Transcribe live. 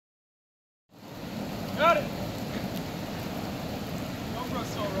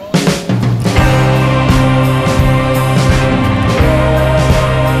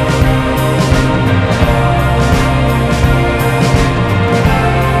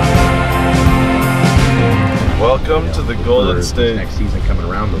Welcome to the Golden State. Next season coming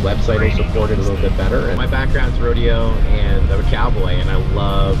around, the website will support it a little bit better. And my background's rodeo, and I'm a cowboy, and I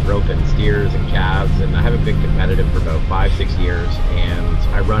love roping steers and calves, and I haven't been competitive for about 5-6 years, and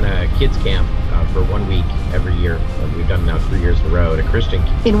I run a kids camp for 1 week every year. We've done now 3 years in a row at a Christian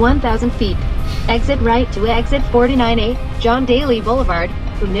camp. In 1,000 feet, exit right to exit 49A, John Daly Boulevard,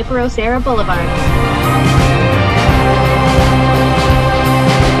 Junipero Serra Boulevard.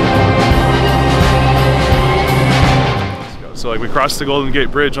 So like we crossed the Golden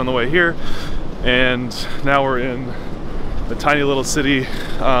Gate Bridge on the way here, and now we're in the tiny little city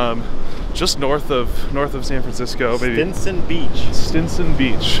just north of San Francisco, maybe Stinson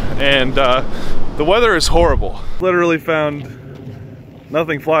Beach, and the weather is horrible. Literally found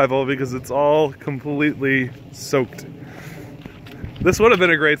nothing flyable because it's all completely soaked. This would have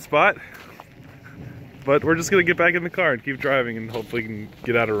been a great spot, but we're just gonna get back in the car and keep driving and hopefully can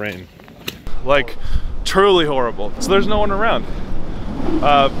get out of rain. Like, truly horrible. So there's no one around,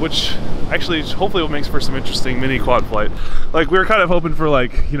 which actually hopefully makes for some interesting mini quad flight. Like, we were kind of hoping for,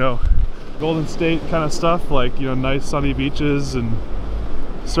 like, you know, Golden State kind of stuff, like, you know, nice sunny beaches and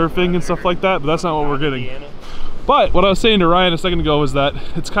surfing and stuff like that, but that's not what we're getting. But what I was saying to Ryan a second ago was that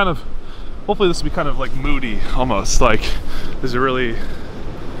it's kind of, hopefully this will be kind of like moody almost. Like, there's a really,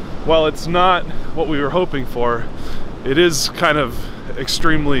 while it's not what we were hoping for, it is kind of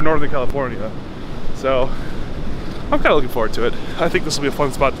extremely Northern California. So I'm kind of looking forward to it. I think this will be a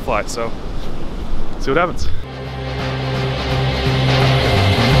fun spot to fly, so see what happens.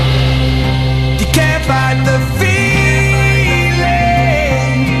 You can't fight the feeling,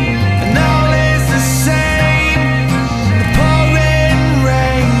 and all is the same. The pouring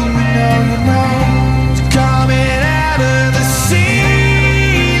rain, you know, it's coming out of the ceiling,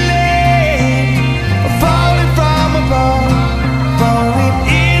 falling from above, falling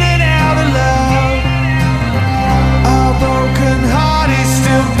in and out of love. Our broken heart is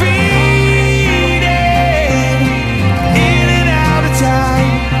still beating, in and out of time.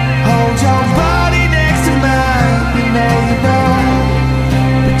 Hold your body next to mine, you know,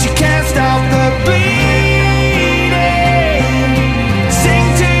 but you can't stop the bleeding. Sing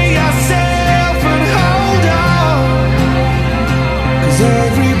to yourself and hold on, 'cause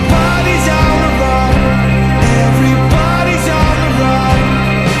everybody's on the run, everybody's on the run.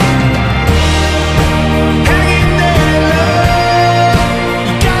 Hang in there, love,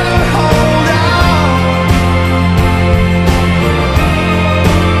 you gotta hold on.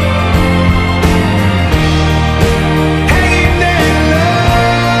 Hang in there,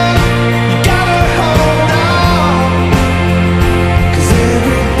 love, you gotta hold on, 'cause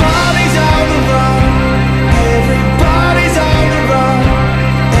everybody's on the run, everybody's on the run,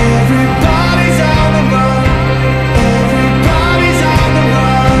 everybody's on the run, everybody's on the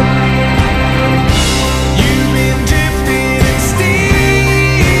run. You've been drifting and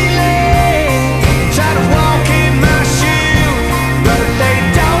stealing, try to walk in my shoes, but they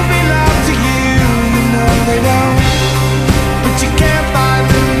don't belong to you, you know they don't. But you can't find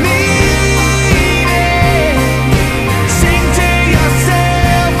the meaning. Sing to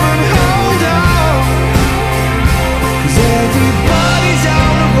yourself and hold on, 'cause everybody's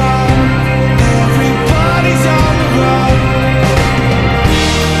on the run, everybody's on the run.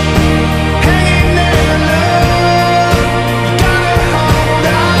 Hang in there, love, you gotta hold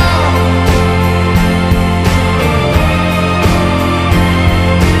on.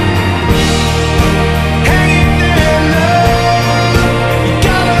 Hang in there, love, you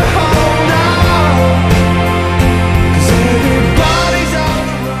gotta hold on, 'cause everybody's on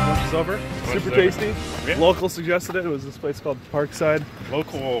the run. Lunch is over. Super tasty. Yeah. Local suggested it. It was this place called Parkside.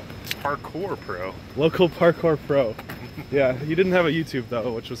 Local parkour pro. Local Parkour Pro. Yeah, he didn't have a YouTube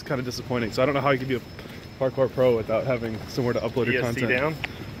though, which was kind of disappointing. So I don't know how you could be a Parkour Pro without having somewhere to upload your ESC content. down?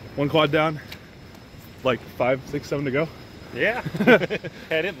 One quad down, like 5, 6, 7 to go. Yeah.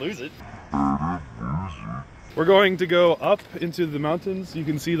 I didn't lose it. We're going to go up into the mountains. You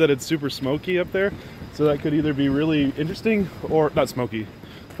can see that it's super smoky up there. So that could either be really interesting or, not smoky,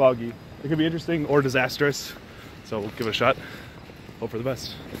 foggy. It could be interesting or disastrous. So we'll give it a shot. Hope for the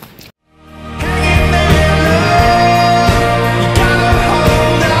best.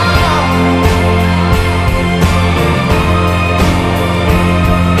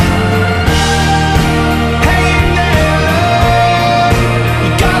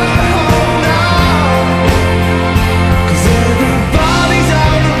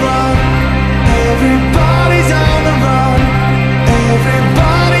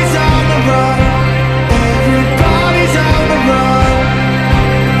 Everybody's on the run.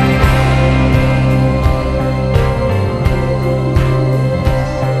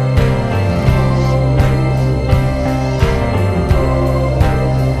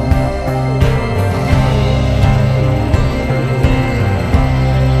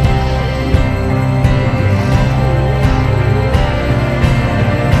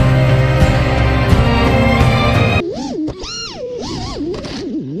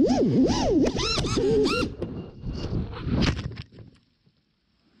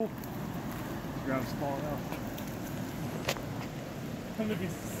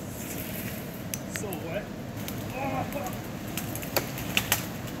 So wet.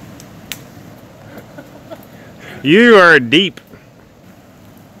 You are deep.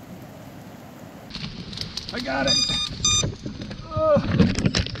 I got it.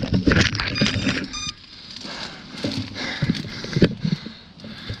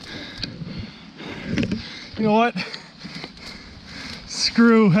 You know what?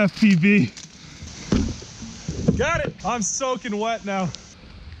 Screw FPV. Got it. I'm soaking wet now.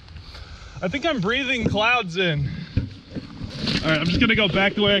 I think I'm breathing clouds in. All right, I'm just gonna go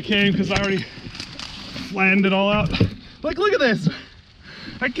back the way I came because I already flanned it all out. Like, look at this.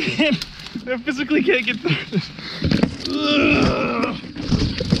 I physically can't get through this.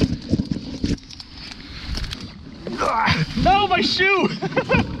 No, my shoe!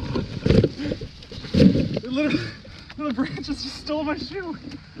 Literally, the branches just stole my shoe.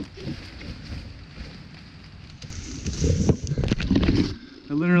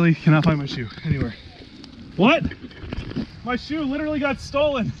 I literally cannot find my shoe anywhere. What? My shoe literally got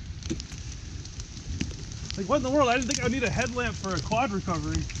stolen. Like, what in the world? I didn't think I would need a headlamp for a quad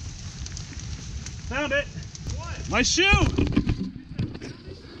recovery. Found it. What? My shoe!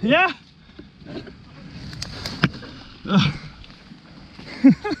 Yeah?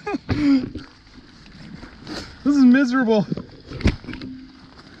 This is miserable.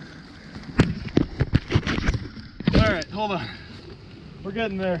 All right, hold on. We're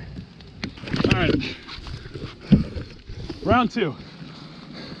getting there. All right. Round two.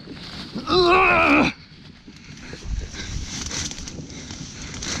 Ugh!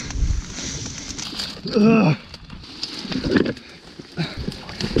 Ugh.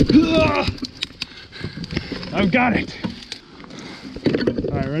 Ugh. I've got it.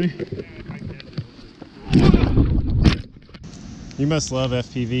 All right, ready? You must love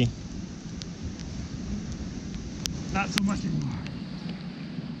FPV. Not so much anymore.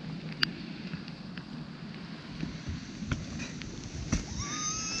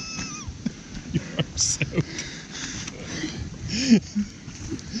 You are so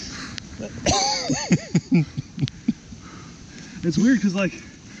It's weird because, like,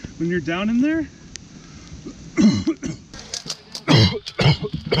 when you're down in there,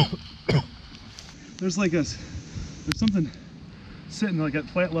 there's something sitting like at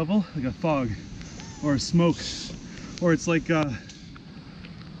plant level, like a fog or a smoke, or it's like the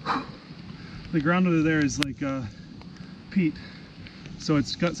ground under there is like peat, so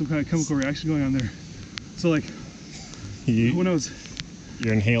it's got some kind of chemical reaction going on there. So like when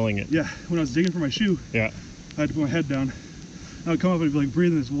you're inhaling it. Yeah, when I was digging for my shoe, Yeah. I had to put my head down. I would come up and I'd be like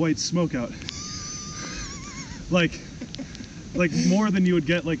breathing this white smoke out, like more than you would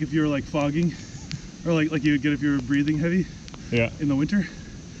get like if you were like fogging, or like you would get if you were breathing heavy. Yeah. In the winter.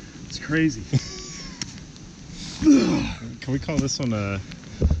 It's crazy. Can we call this one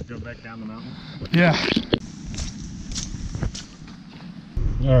go back down the mountain? Yeah.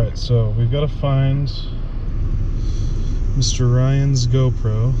 All right, so we've got to find Mr. Ryan's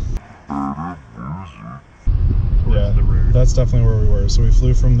GoPro. Yeah, the road. that's definitely where we were. So we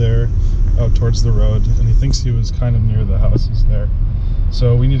flew from there out towards the road, and he thinks he was kind of near the houses there.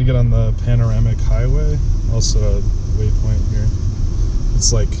 So we need to get on the panoramic highway, also a waypoint here.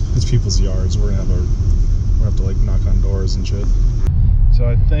 It's people's yards. We're gonna have to like knock on doors and shit. So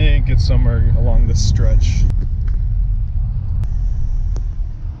I think it's somewhere along this stretch.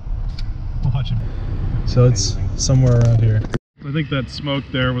 Watch it. So it's somewhere around here. I think that smoke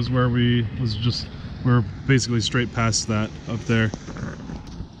there was where we're basically straight past that up there.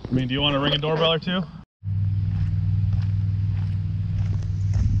 I mean, do you want to ring a doorbell or two?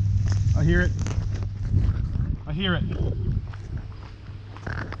 I hear it. I hear it.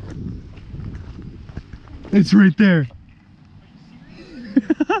 It's right there.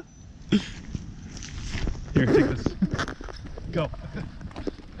 Here, take this. Go.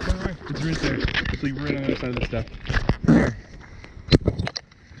 It's right there. It's like right on the other side of the step. Here.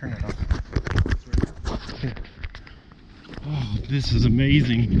 Turn it off. Here. Oh, this is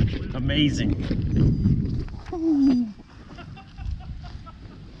amazing. Amazing.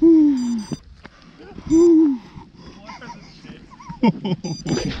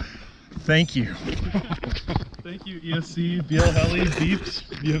 Thank you. Thank you, ESC, BL Heli, Beeps.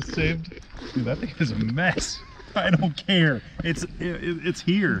 You have saved. Dude, that thing is a mess. I don't care. It's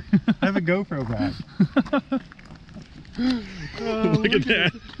here. I have a GoPro back. Look at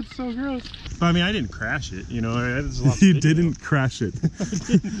that. It's so gross. I mean, I didn't crash it, you know. You didn't crash it.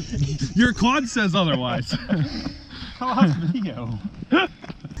 Your quad says otherwise. I'll have video.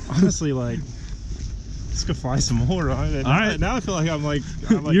 Honestly, like, let's go fly some more. All right. Now I feel like I'm like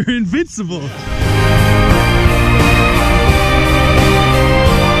you're invincible.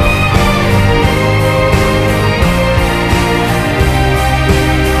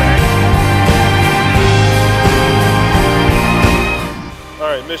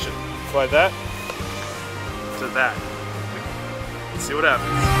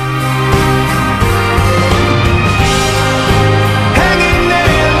 happens. Hanging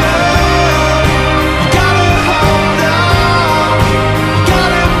there, love. You gotta hold on. You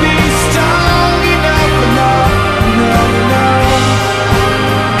gotta be strong enough for love. No, no.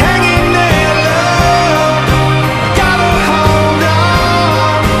 Hanging there, love. You gotta hold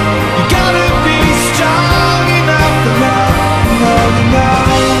on. You gotta be strong enough for love. No, no.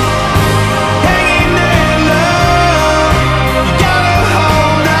 Hanging there, love. You gotta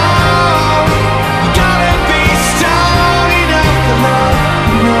hold on. You gotta be strong enough for love.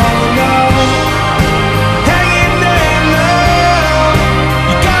 No, no. Hanging there, love.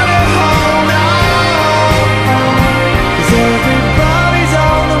 You gotta hold on. 'Cause everybody's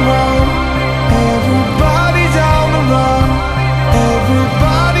on the run. Everybody's on the run.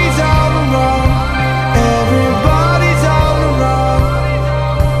 Everybody's on the run. Everybody's on the run.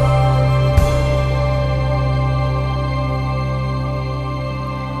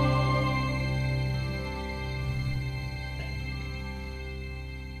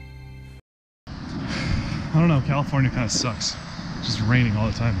 I don't know, California kind of sucks. It's just raining all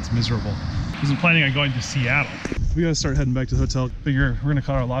the time, it's miserable. I wasn't planning on going to Seattle. We gotta start heading back to the hotel. Figure we're gonna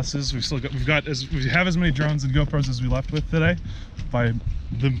cut our losses. We have as many drones and GoPros as we left with today, by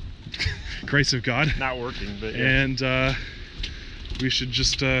the grace of God. Not working, but yeah. And we should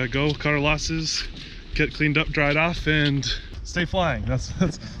just go cut our losses, get cleaned up, dried off, and stay flying. That's I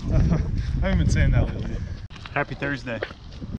haven't been saying that lately. Happy Thursday.